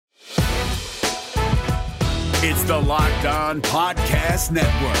It's the Locked On Podcast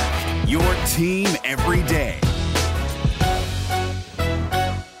Network, your team every day.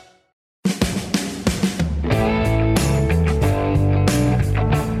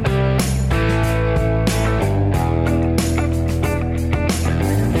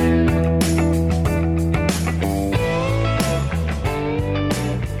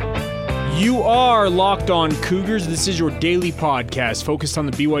 You are Locked On Cougars. This is your daily podcast focused on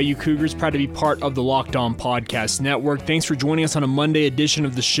the BYU Cougars. Proud to be part of the Locked On Podcast Network. Thanks for joining us on a Monday edition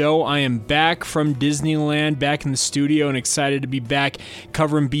of the show. I am back from Disneyland, back in the studio, and excited to be back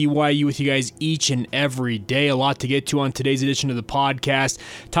covering BYU with you guys each and every day. A lot to get to on today's edition of the podcast.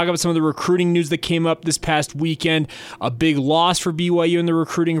 Talk about some of the recruiting news that came up this past weekend. A big loss for BYU in the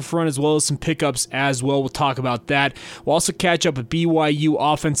recruiting front, as well as some pickups as well. We'll talk about that. We'll also catch up with BYU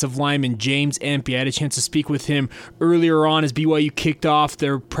offensive lineman James Empey. I had a chance to speak with him earlier on as BYU kicked off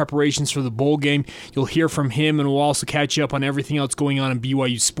their preparations for the bowl game. You'll hear from him, and we'll also catch you up on everything else going on in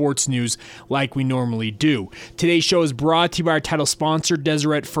BYU sports news like we normally do. Today's show is brought to you by our title sponsor,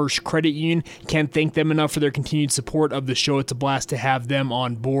 Deseret First Credit Union. Can't thank them enough for their continued support of the show. It's a blast to have them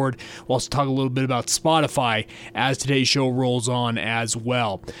on board. We'll also talk a little bit about Spotify as today's show rolls on as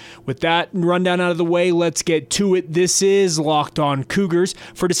well. With that rundown out of the way, let's get to it. This is Locked On Cougars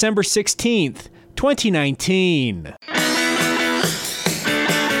for December 16th, 2019.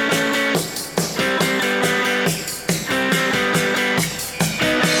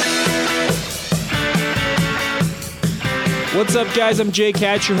 What's up, guys? I'm Jake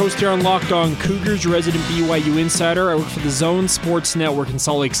Hatch, your host here on Locked On Cougars, your resident BYU insider. I work for the Zone Sports Network in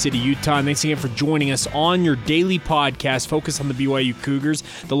Salt Lake City, Utah. And thanks again for joining us on your daily podcast focused on the BYU Cougars,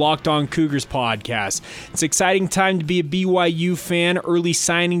 the Locked On Cougars podcast. It's an exciting time to be a BYU fan. Early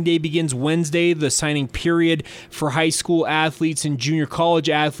signing day begins Wednesday. The signing period for high school athletes and junior college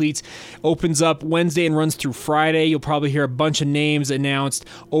athletes opens up Wednesday and runs through Friday. You'll probably hear a bunch of names announced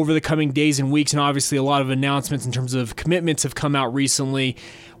over the coming days and weeks, and obviously a lot of announcements in terms of commitments have come out recently.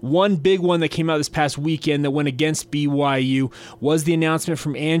 One big one that came out this past weekend that went against BYU was the announcement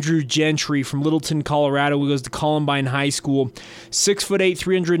from Andrew Gentry from Littleton, Colorado, who goes to Columbine High School. 6'8",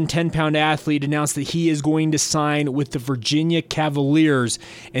 310-pound athlete announced that he is going to sign with the Virginia Cavaliers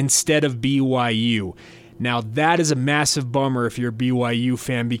instead of BYU. Now, that is a massive bummer if you're a BYU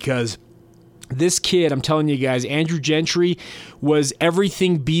fan, because this kid, I'm telling you guys, Andrew Gentry, was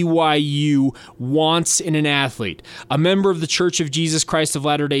everything BYU wants in an athlete. A member of the Church of Jesus Christ of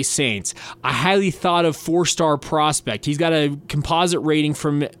Latter-day Saints. A highly thought of 4-star prospect. He's got a composite rating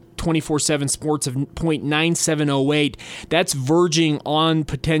from 24/7 Sports of .9708. That's verging on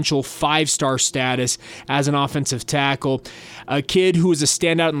potential 5-star status as an offensive tackle. A kid who is a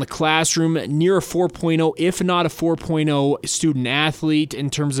standout in the classroom, near a 4.0, if not a 4.0 student athlete in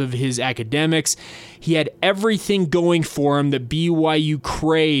terms of his academics. He had everything going for him that BYU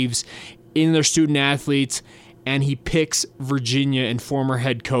craves in their student athletes, and he picks Virginia and former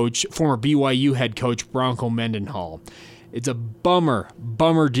BYU head coach Bronco Mendenhall. It's a bummer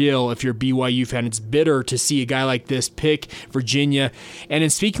deal if you're a BYU fan. It's bitter to see a guy like this pick Virginia. And in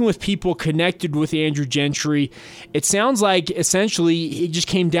speaking with people connected with Andrew Gentry, it sounds like essentially it just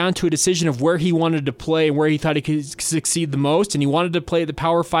came down to a decision of where he wanted to play and where he thought he could succeed the most, and he wanted to play at the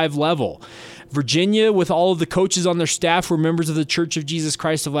Power 5 level. Virginia, with all of the coaches on their staff who are members of the Church of Jesus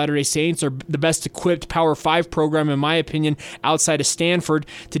Christ of Latter-day Saints, are the best equipped Power 5 program, in my opinion, outside of Stanford,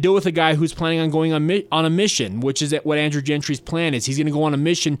 to deal with a guy who's planning on going on a mission, which is what Andrew Gentry's plan is. He's going to go on a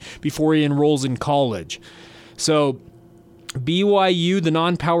mission before he enrolls in college. So BYU, the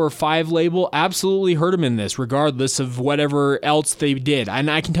non-Power 5 label, absolutely hurt him in this, regardless of whatever else they did. And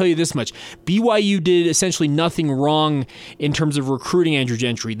I can tell you this much. BYU did essentially nothing wrong in terms of recruiting Andrew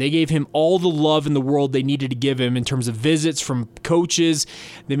Gentry. They gave him all the love in the world they needed to give him in terms of visits from coaches.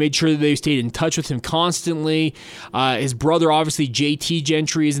 They made sure that they stayed in touch with him constantly. His brother, obviously, JT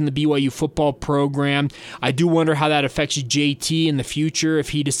Gentry, is in the BYU football program. I do wonder how that affects JT in the future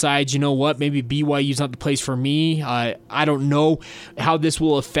if he decides, you know what, maybe BYU's not the place for me. I don't know how this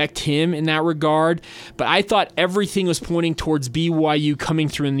will affect him in that regard, but I thought everything was pointing towards BYU coming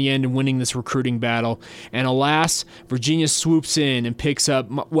through in the end and winning this recruiting battle. And alas, Virginia swoops in and picks up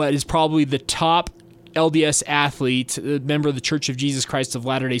what is probably the top LDS athlete, a member of the Church of Jesus Christ of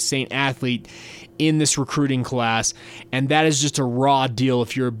Latter-day Saint athlete in this recruiting class, and that is just a raw deal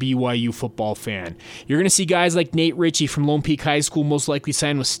if you're a BYU football fan. You're going to see guys like Nate Ritchie from Lone Peak High School most likely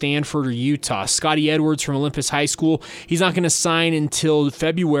sign with Stanford or Utah. Scotty Edwards from Olympus High School, he's not going to sign until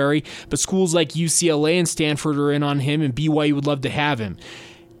February, but schools like UCLA and Stanford are in on him, and BYU would love to have him.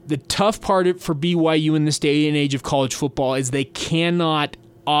 The tough part for BYU in this day and age of college football is they cannot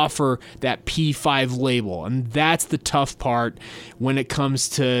offer that P5 label. And that's the tough part when it comes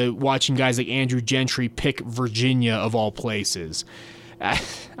to watching guys like Andrew Gentry pick Virginia of all places.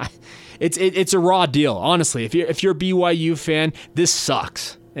 It's a raw deal, honestly. If you're a BYU fan, this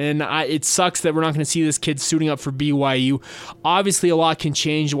sucks. And it sucks that we're not going to see this kid suiting up for BYU. Obviously, a lot can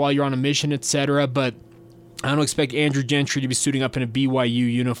change while you're on a mission, etc., but I don't expect Andrew Gentry to be suiting up in a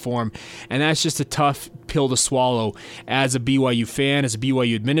BYU uniform, and that's just a tough pill to swallow as a BYU fan, as a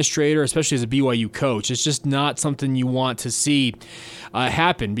BYU administrator, especially as a BYU coach. It's just not something you want to see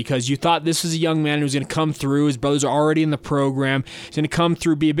happen, because you thought this was a young man who was going to come through. His brothers are already in the program. He's going to come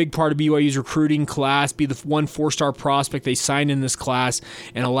through, be a big part of BYU's recruiting class, be the one 4-star prospect they signed in this class,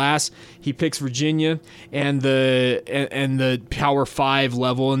 and alas, he picks Virginia and the Power 5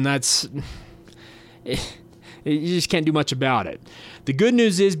 level, and that's... You just can't do much about it. The good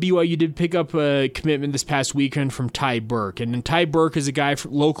news is BYU did pick up a commitment this past weekend from Ty Burke. And Ty Burke is a guy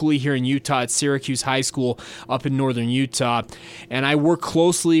locally here in Utah at Syracuse High School up in northern Utah. And I work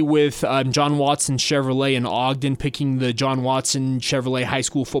closely with John Watson Chevrolet in Ogden, picking the John Watson Chevrolet High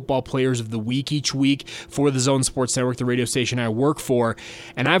School Football Players of the Week each week for the Zone Sports Network, the radio station I work for.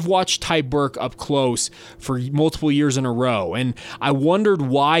 And I've watched Ty Burke up close for multiple years in a row. And I wondered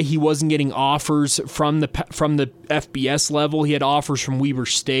why he wasn't getting offers from the FBS level. He had offers from Weber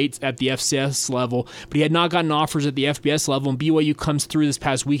State at the FCS level, but he had not gotten offers at the FBS level, and BYU comes through this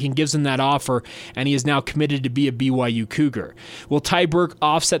past week and gives him that offer, and he is now committed to be a BYU Cougar. Will Ty Burke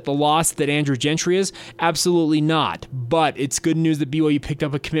offset the loss that Andrew Gentry is? Absolutely not, but it's good news that BYU picked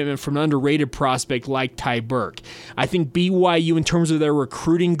up a commitment from an underrated prospect like Ty Burke. I think BYU, in terms of their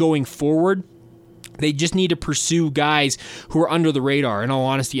recruiting going forward, they just need to pursue guys who are under the radar, in all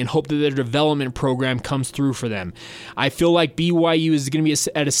honesty, and hope that their development program comes through for them. I feel like BYU is going to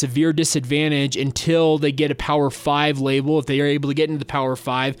be at a severe disadvantage until they get a Power 5 label, if they are able to get into the Power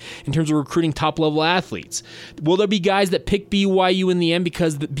 5, in terms of recruiting top-level athletes. Will there be guys that pick BYU in the end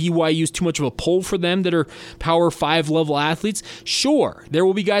because the BYU is too much of a pull for them that are Power 5 level athletes? Sure, there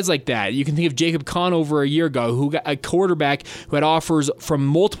will be guys like that. You can think of Jacob Conover a year ago, who got a quarterback who had offers from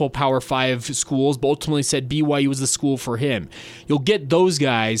multiple Power 5 schools, but ultimately said BYU was the school for him. You'll get those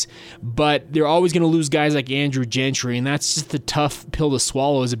guys, but they're always going to lose guys like Andrew Gentry, and that's just a tough pill to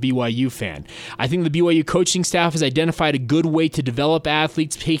swallow as a BYU fan. I think the BYU coaching staff has identified a good way to develop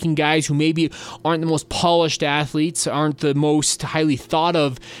athletes, taking guys who maybe aren't the most polished athletes, aren't the most highly thought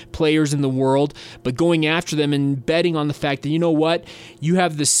of players in the world, but going after them and betting on the fact that, you know what, you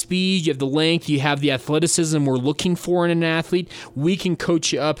have the speed, you have the length, you have the athleticism we're looking for in an athlete. We can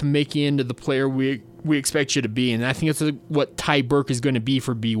coach you up and make you into the player we expect you to be, and I think that's what Ty Burke is going to be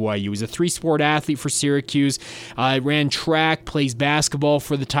for BYU. He's a 3-sport athlete for Syracuse, ran track, plays basketball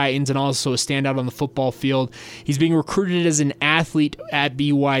for the Titans, and also a standout on the football field. He's being recruited as an athlete at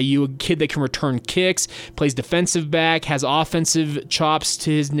BYU, a kid that can return kicks, plays defensive back, has offensive chops to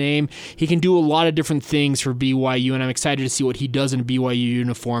his name. He can do a lot of different things for BYU, and I'm excited to see what he does in a BYU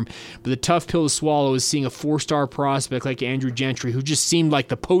uniform. But the tough pill to swallow is seeing a 4-star prospect like Andrew Gentry, who just seemed like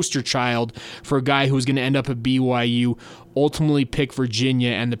the poster child for a guy who was going to end up at BYU, ultimately pick Virginia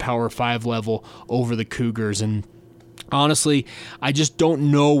and the Power 5 level over the Cougars. And honestly, I just don't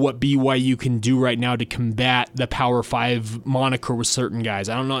know what BYU can do right now to combat the Power 5 moniker with certain guys.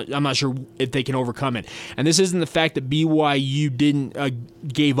 I'm not sure if they can overcome it. And this isn't the fact that BYU didn't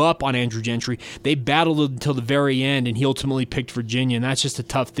gave up on Andrew Gentry. They battled until the very end, and he ultimately picked Virginia, and that's just a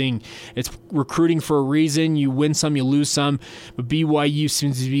tough thing. It's recruiting for a reason. You win some, you lose some, but BYU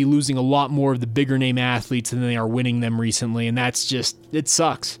seems to be losing a lot more of the bigger name athletes than they are winning them recently, and that's just, it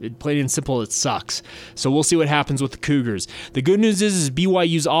sucks. Plain and simple, it sucks. So we'll see what happens with the Cougars. The good news is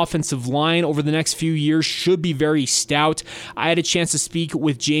BYU's offensive line over the next few years should be very stout. I had a chance to speak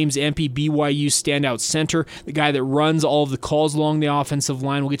with James Empey, BYU's standout center, the guy that runs all of the calls along the offensive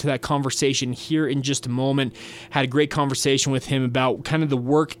line. We'll get to that conversation here in just a moment. Had a great conversation with him about kind of the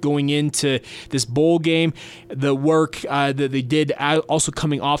work going into this bowl game, the work that they did also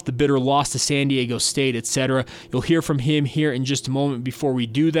coming off the bitter loss to San Diego State, etc. You'll hear from him here in just a moment. Before we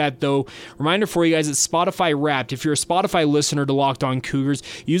do that, though, reminder for you guys, it's Spotify Wrapped. If you're a Spotify listener to Locked On Cougars,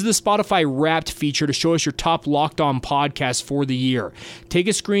 use the Spotify Wrapped feature to show us your top Locked On podcasts for the year. Take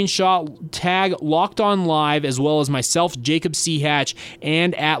a screenshot, tag Locked On Live, as well as myself, Jacob C. Hatch,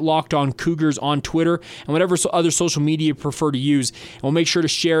 and at Locked On Cougars on Twitter, and whatever other social media you prefer to use. And we'll make sure to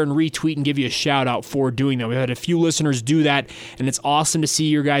share and retweet and give you a shout out for doing that. We've had a few listeners do that, and it's awesome to see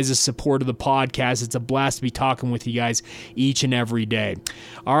your guys' support of the podcast. It's a blast to be talking with you guys each and every day.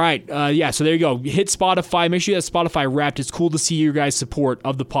 All right, so there you go. Hit Spotify. Make sure you have Spotify Spotify Wrapped. It's cool to see your guys' support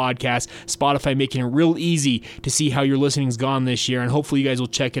of the podcast. Spotify making it real easy to see how your listening's gone this year, and hopefully you guys will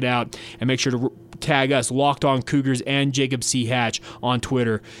check it out and make sure to tag us, Locked On Cougars and Jacob C. Hatch on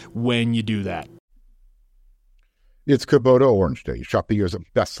Twitter when you do that. It's Kubota Orange Day. Shop the year's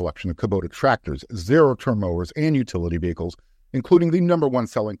best selection of Kubota tractors, zero-turn mowers, and utility vehicles, including the #1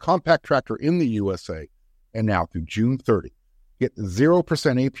 selling compact tractor in the USA. And now through June 30, get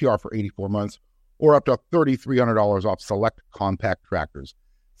 0% APR for 84 months or up to $3,300 off select compact tractors.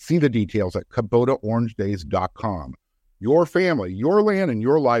 See the details at KubotaOrangeDays.com. Your family, your land, and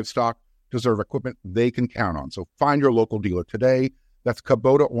your livestock deserve equipment they can count on. So find your local dealer today. That's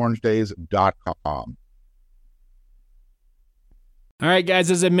KubotaOrangeDays.com. All right, guys,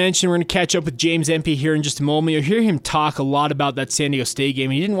 as I mentioned, we're going to catch up with James Empey here in just a moment. You'll hear him talk a lot about that San Diego State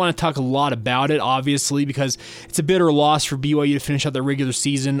game. He didn't want to talk a lot about it, obviously, because it's a bitter loss for BYU to finish out their regular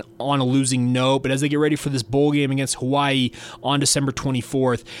season on a losing note. But as they get ready for this bowl game against Hawaii on December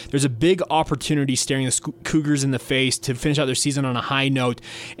 24th, there's a big opportunity staring the Cougars in the face to finish out their season on a high note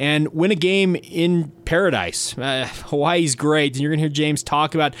and win a game in paradise. Hawaii's great, and you're going to hear James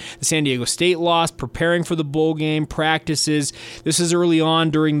talk about the San Diego State loss, preparing for the bowl game, practices. This is early on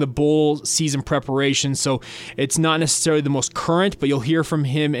during the bowl season preparation, so it's not necessarily the most current, but you'll hear from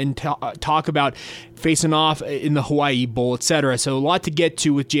him and talk about facing off in the Hawaii Bowl, etc. So a lot to get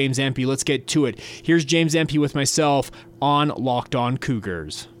to with James Empey. Let's get to it. Here's James Empey with myself on Locked On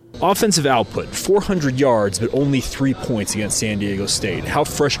Cougars. Offensive output, 400 yards, but only 3 points against San Diego State. How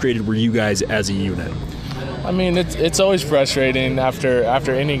frustrated were you guys as a unit? I mean, it's always frustrating after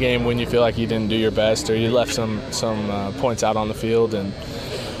any game when you feel like you didn't do your best or you left some points out on the field. And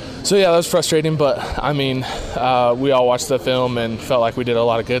so, yeah, that was frustrating. But, I mean, we all watched the film and felt like we did a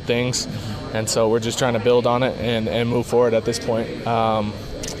lot of good things. And so we're just trying to build on it and move forward at this point.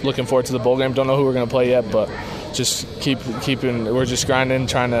 Looking forward to the bowl game. Don't know who we're going to play yet, but just keeping. We're just grinding,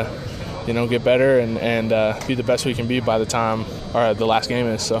 trying to, get better and be the best we can be by the time the last game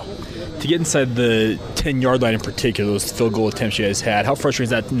is. So. To get inside the 10-yard line in particular, those field goal attempts you guys had, how frustrating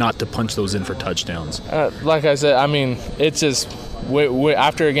is that not to punch those in for touchdowns? Like I said, I mean, it's just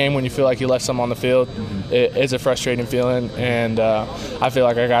after a game when you feel like you left some on the field, it's a frustrating feeling, and I feel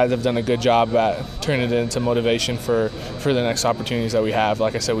like our guys have done a good job at turning it into motivation for the next opportunities that we have.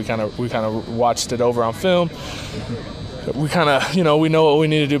 Like I said, we kind of watched it over on film. We kind of, we know what we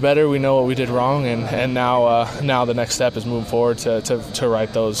need to do better. We know what we did wrong, and now the next step is moving forward to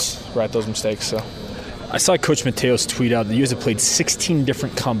right those mistakes. So, I saw Coach Mateos tweet out that you guys have played 16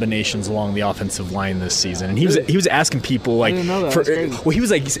 different combinations along the offensive line this season, and he was asking people like, I didn't know that. He was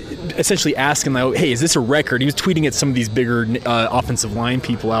like essentially asking like, hey, is this a record? He was tweeting at some of these bigger offensive line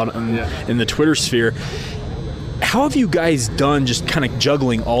people out in the Twitter sphere. How have you guys done just kind of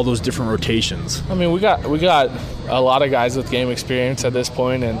juggling all those different rotations? I mean, we got a lot of guys with game experience at this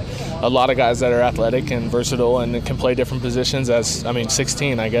point, and a lot of guys that are athletic and versatile and can play different positions.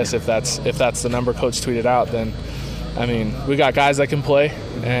 16, I guess, if that's the number Coach tweeted out, then I mean, we got guys that can play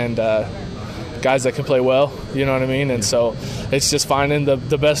and guys that can play well. You know what I mean? And so it's just finding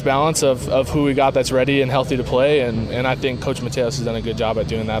the best balance of who we got that's ready and healthy to play. And I think Coach Mateos has done a good job at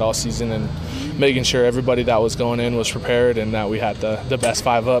doing that all season and making sure everybody that was going in was prepared and that we had the best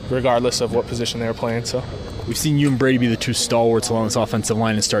five up regardless of what position they were playing. So we've seen you and Brady be the two stalwarts along this offensive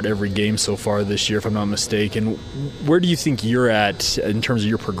line and start every game so far this year, if I'm not mistaken. Where do you think you're at in terms of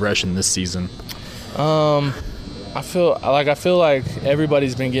your progression this season? I feel like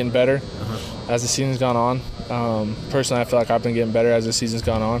everybody's been getting better as the season's gone on. Personally, I feel like I've been getting better as the season's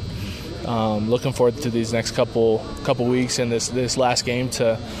gone on. Looking forward to these next couple weeks and this last game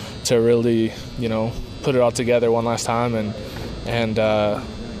to really, put it all together one last time and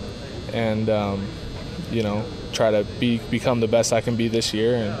try to become the best I can be this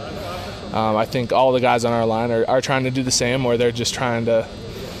year. And I think all the guys on our line are trying to do the same, where they're just trying to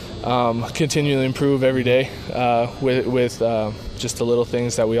continually improve every day with just the little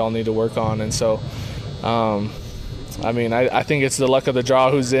things that we all need to work on. And so, I think it's the luck of the draw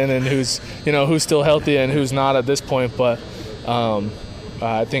who's in and who's still healthy and who's not at this point. But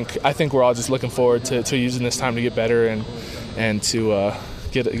I think we're all just looking forward to using this time to get better and to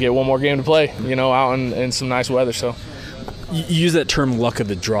get one more game to play, out in some nice weather. So. You use that term luck of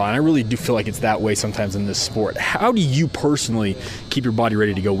the draw, and I really do feel like it's that way sometimes in this sport. How do you personally keep your body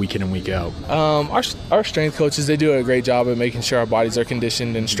ready to go week in and week out? Our strength coaches, they do a great job at making sure our bodies are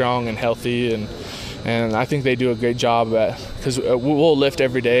conditioned and strong and healthy, and I think they do a great job at, because we'll lift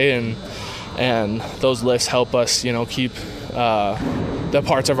every day, and those lifts help us, keep the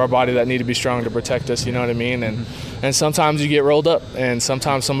parts of our body that need to be strong to protect us, you know what I mean? And sometimes you get rolled up, and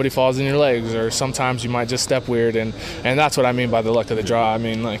sometimes somebody falls in your legs, or sometimes you might just step weird, and that's what I mean by the luck of the draw. I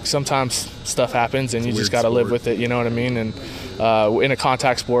mean, like, sometimes stuff happens and you just got to live with it, you know what I mean? And in a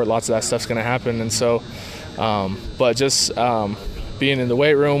contact sport, lots of that stuff's going to happen. And so, but just being in the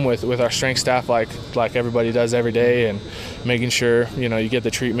weight room with our strength staff like everybody does every day, and making sure, you know, you get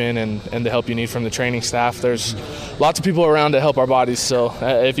the treatment and the help you need from the training staff. There's lots of people around to help our bodies, so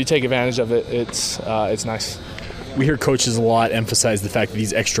if you take advantage of it, it's nice. We hear coaches a lot emphasize the fact that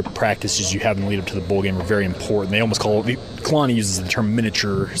these extra practices you have in the lead up to the bowl game are very important. They almost call it, Kalani uses the term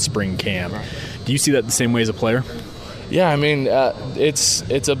miniature spring camp. Right. Do you see that the same way as a player? Yeah, I mean, it's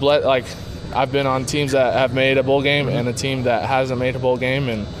a like, I've been on teams that have made a bowl game and a team that hasn't made a bowl game,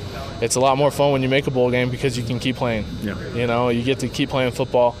 and it's a lot more fun when you make a bowl game because you can keep playing. Yeah. You know, you get to keep playing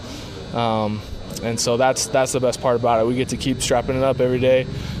football, and so that's the best part about it. We get to keep strapping it up every day,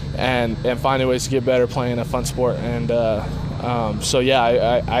 and finding ways to get better playing a fun sport. And so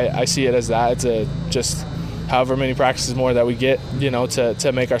yeah, I see it as that. It's just however many practices more that we get, you know,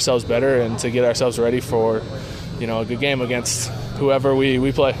 to make ourselves better and to get ourselves ready for, you know, a good game against whoever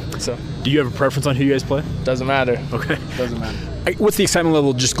we play. So. Do you have a preference on who you guys play? Doesn't matter. Okay. Doesn't matter. What's the excitement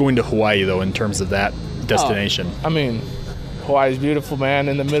level just going to Hawaii, though, in terms of that destination? I mean, Hawaii's beautiful, man.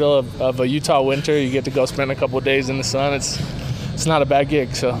 In the middle of a Utah winter, you get to go spend a couple of days in the sun. It's not a bad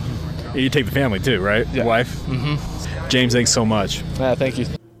gig. So. You take the family, too, right? Yeah. The wife? Mm-hmm. James, thanks so much. Yeah, thank you.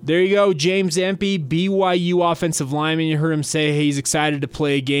 There you go, James Empey, BYU offensive lineman. You heard him say he's excited to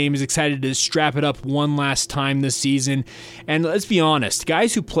play a game. He's excited to strap it up one last time this season. And let's be honest,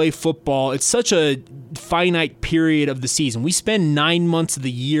 guys who play football, it's such a finite period of the season. We spend 9 months of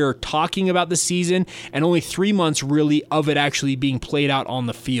the year talking about the season and only 3 months really of it actually being played out on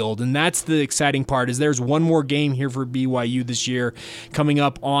the field. And that's the exciting part, is there's one more game here for BYU this year coming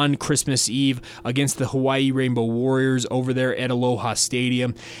up on Christmas Eve against the Hawaii Rainbow Warriors over there at Aloha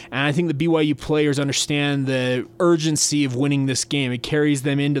Stadium. And I think the BYU players understand the urgency of winning this game. It carries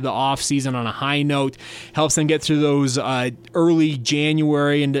them into the offseason on a high note, helps them get through those early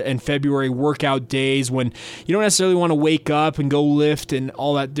January and February workout days when you don't necessarily want to wake up and go lift and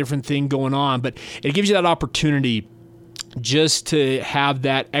all that different thing going on. But it gives you that opportunity just to have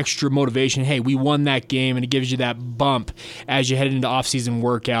that extra motivation. Hey, we won that game, and it gives you that bump as you head into off-season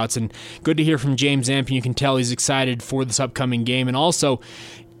workouts. And good to hear from James Empey. You can tell he's excited for this upcoming game, and also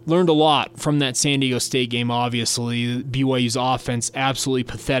learned a lot from that San Diego State game, obviously. BYU's offense absolutely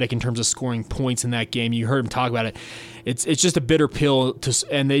pathetic in terms of scoring points in that game. You heard him talk about it. It's just a bitter pill,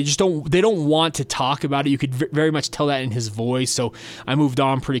 and they don't want to talk about it. You could very much tell that in his voice. So I moved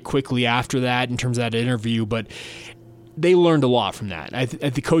on pretty quickly after that in terms of that interview, but they learned a lot from that.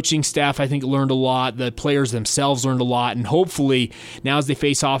 The coaching staff, I think, learned a lot. The players themselves learned a lot. And hopefully, now as they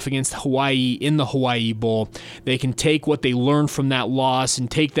face off against Hawaii in the Hawaii Bowl, they can take what they learned from that loss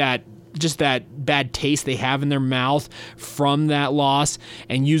and take that bad taste they have in their mouth from that loss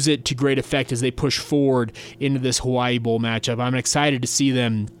and use it to great effect as they push forward into this Hawaii Bowl matchup. I'm excited to see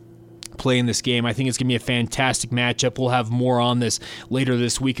them play in this game. I think it's going to be a fantastic matchup. We'll have more on this later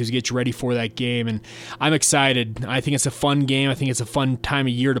this week as we get you ready for that game, and I'm excited. I think it's a fun game. I think it's a fun time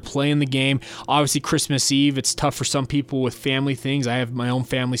of year to play in the game. Obviously, Christmas Eve, it's tough for some people with family things. I have my own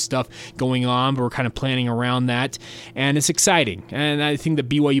family stuff going on, but we're kind of planning around that, and it's exciting. And I think the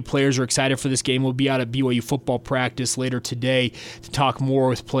BYU players are excited for this game. We'll be out at BYU football practice later today to talk more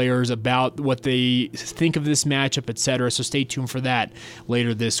with players about what they think of this matchup, etc. So stay tuned for that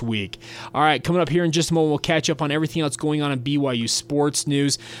later this week. All right, coming up here in just a moment, we'll catch up on everything else going on in BYU sports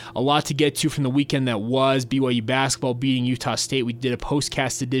news. A lot to get to from the weekend that was. BYU basketball beating Utah State. We did a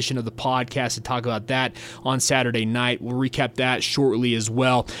postcast edition of the podcast to talk about that on Saturday night. We'll recap that shortly as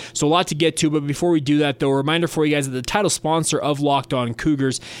well. So a lot to get to, but before we do that, though, a reminder for you guys that the title sponsor of Locked On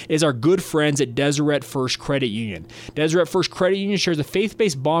Cougars is our good friends at Deseret First Credit Union. Deseret First Credit Union shares a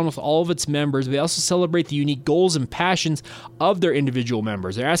faith-based bond with all of its members. They also celebrate the unique goals and passions of their individual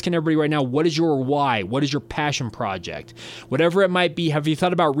members. They're asking everybody right now, what is your why? What is your passion project? Whatever it might be, have you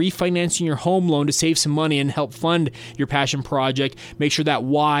thought about refinancing your home loan to save some money and help fund your passion project? Make sure that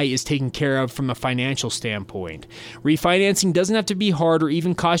why is taken care of from a financial standpoint. Refinancing doesn't have to be hard or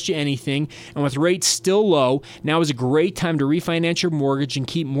even cost you anything, and with rates still low, now is a great time to refinance your mortgage and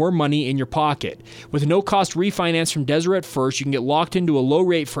keep more money in your pocket. With no-cost refinance from Deseret First, you can get locked into a low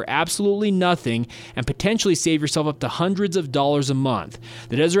rate for absolutely nothing and potentially save yourself up to hundreds of dollars a month.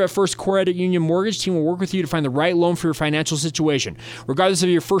 The Deseret First First Credit Union mortgage team will work with you to find the right loan for your financial situation. Regardless of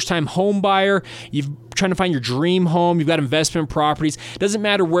your first-time home buyer, you're trying to find your dream home, you've got investment properties, doesn't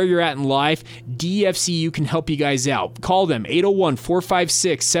matter where you're at in life, DFCU can help you guys out. Call them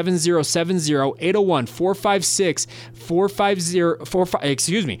 801-456-7070,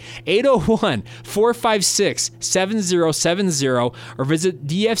 801-456-7070, or visit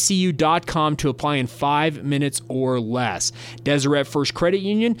dfcu.com to apply in 5 minutes or less. Deseret First Credit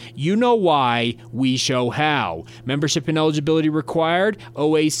Union, you know why, we show how. Membership and eligibility required,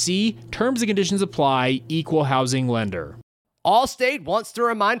 OAC, terms and conditions apply, equal housing lender. Allstate wants to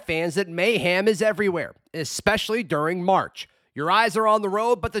remind fans that mayhem is everywhere, especially during March. Your eyes are on the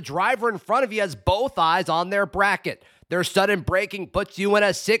road, but the driver in front of you has both eyes on their bracket. Their sudden braking puts you in a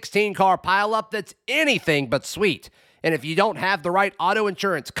 16-car pileup that's anything but sweet. And if you don't have the right auto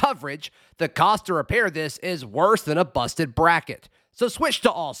insurance coverage, the cost to repair this is worse than a busted bracket. So switch to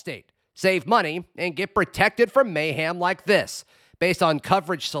Allstate, save money, and get protected from mayhem like this. Based on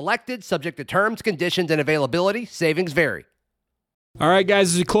coverage selected, subject to terms, conditions, and availability, savings vary. All right,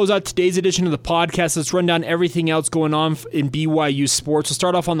 guys, as we close out today's edition of the podcast, let's run down everything else going on in BYU sports. We'll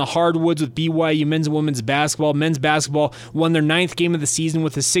start off on the hardwoods with BYU men's and women's basketball. Men's basketball won their 9th game of the season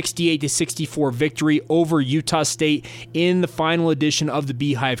with a 68-64 victory over Utah State in the final edition of the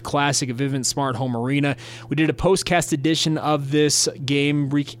Beehive Classic at Vivint Smart Home Arena. We did a postcast edition of this game,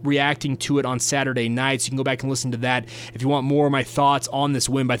 reacting to it on Saturday night, so you can go back and listen to that if you want more of my thoughts on this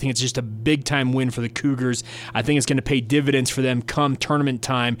win. But I think it's just a big-time win for the Cougars. I think it's going to pay dividends for them come tournament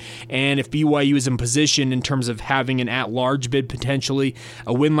time, and if BYU is in position in terms of having an at-large bid potentially,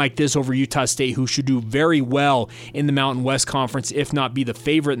 a win like this over Utah State, who should do very well in the Mountain West Conference, if not be the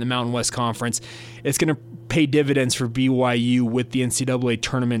favorite in the Mountain West Conference, it's going to pay dividends for BYU with the NCAA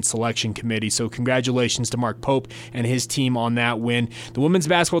Tournament Selection Committee. So congratulations to Mark Pope and his team on that win. The women's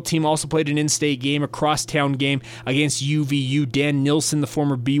basketball team also played an in-state game, a crosstown game against UVU. Dan Nilsson, the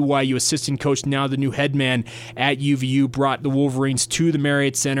former BYU assistant coach, now the new head man at UVU, brought the Wolverines to the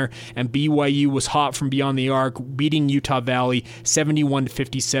Marriott Center, and BYU was hot from beyond the arc, beating Utah Valley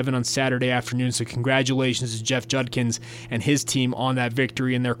 71-57 on Saturday afternoon. So congratulations to Jeff Judkins and his team on that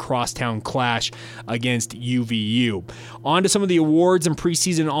victory in their crosstown clash against UVU. On to some of the awards and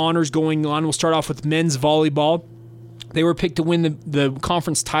preseason honors going on. We'll start off with men's volleyball. They were picked to win the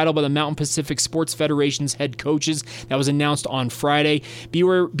conference title by the Mountain Pacific Sports Federation's head coaches. That was announced on Friday.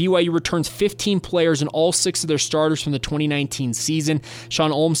 BYU returns 15 players and all 6 of their starters from the 2019 season.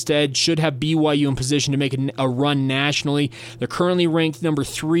 Sean Olmstead should have BYU in position to make a run nationally. They're currently ranked number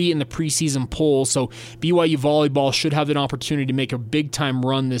 3 in the preseason poll, so BYU volleyball should have an opportunity to make a big-time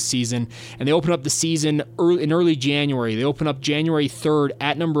run this season. And they open up the season in early January. They open up January 3rd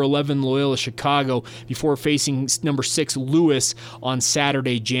at number 11 Loyola Chicago before facing number 6 Lewis on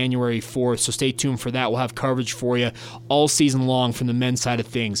Saturday, January 4th. So stay tuned for that. We'll have coverage for you all season long from the men's side of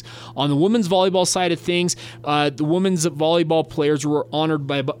things. On the women's volleyball side of things, the women's volleyball players were honored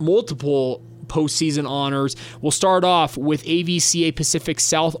by multiple postseason honors. We'll start off with AVCA Pacific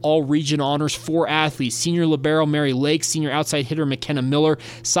South All-Region honors. 4 athletes: senior libero Mary Lake, senior outside hitter McKenna Miller,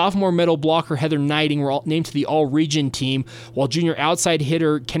 sophomore middle blocker Heather Knighting were all named to the All-Region team, while junior outside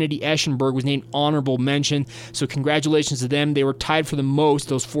hitter Kennedy Eschenberg was named honorable mention. So congratulations to them. They were tied for the most.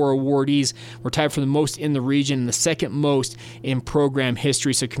 Those 4 awardees were tied for the most in the region and the second most in program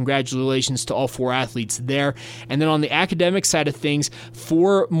history. So congratulations to all 4 athletes there. And then on the academic side of things,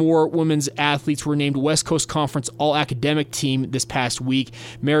 4 more women's athletes were named West Coast Conference All-Academic Team this past week.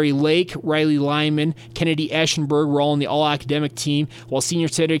 Mary Lake, Riley Lyman, Kennedy Eschenberg were all on the All-Academic Team, while senior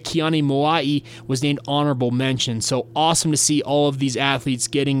setter Kiani Moai was named honorable mention. So awesome to see all of these athletes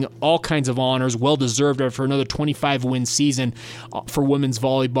getting all kinds of honors, well-deserved after another 25-win season for women's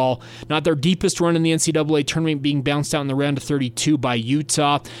volleyball. Not their deepest run in the NCAA tournament, being bounced out in the round of 32 by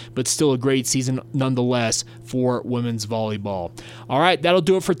Utah, but still a great season nonetheless for women's volleyball. All right, that'll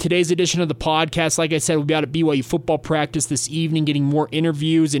do it for today's edition of the podcast. Like I said, we'll be out at BYU football practice this evening, getting more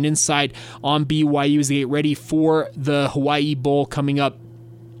interviews and insight on BYU as they get ready for the Hawaii Bowl coming up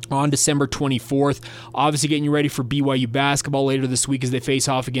on December 24th. Obviously getting you ready for BYU basketball later this week as they face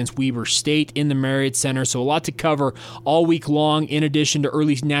off against Weber State in the Marriott Center. So a lot to cover all week long, in addition to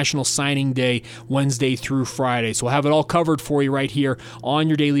early National Signing Day, Wednesday through Friday. So we'll have it all covered for you right here on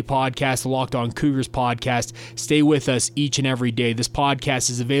your daily podcast, the Locked On Cougars podcast. Stay with us each and every day. This podcast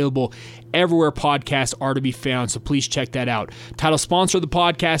is available everywhere podcasts are to be found, so please check that out. Title sponsor of the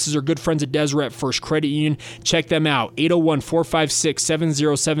podcast is our good friends at Deseret First Credit Union. Check them out,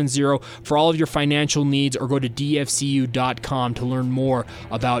 801-456-7070, 770 for all of your financial needs, or go to dfcu.com to learn more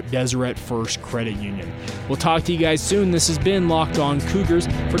about Deseret First Credit Union. We'll talk to you guys soon. This has been Locked On Cougars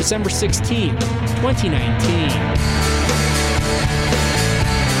for December 16, 2019.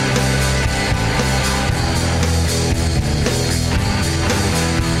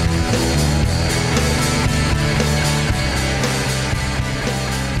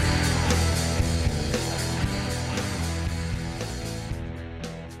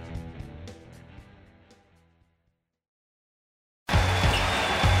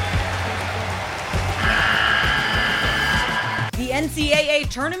 The NCAA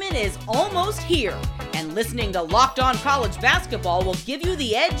tournament is almost here, and listening to Locked On College Basketball will give you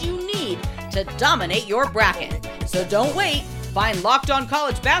the edge you need to dominate your bracket. So don't wait. Find Locked On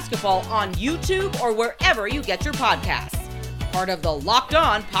College Basketball on YouTube or wherever you get your podcasts. Part of the Locked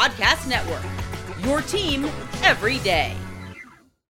On Podcast Network. Your team every day.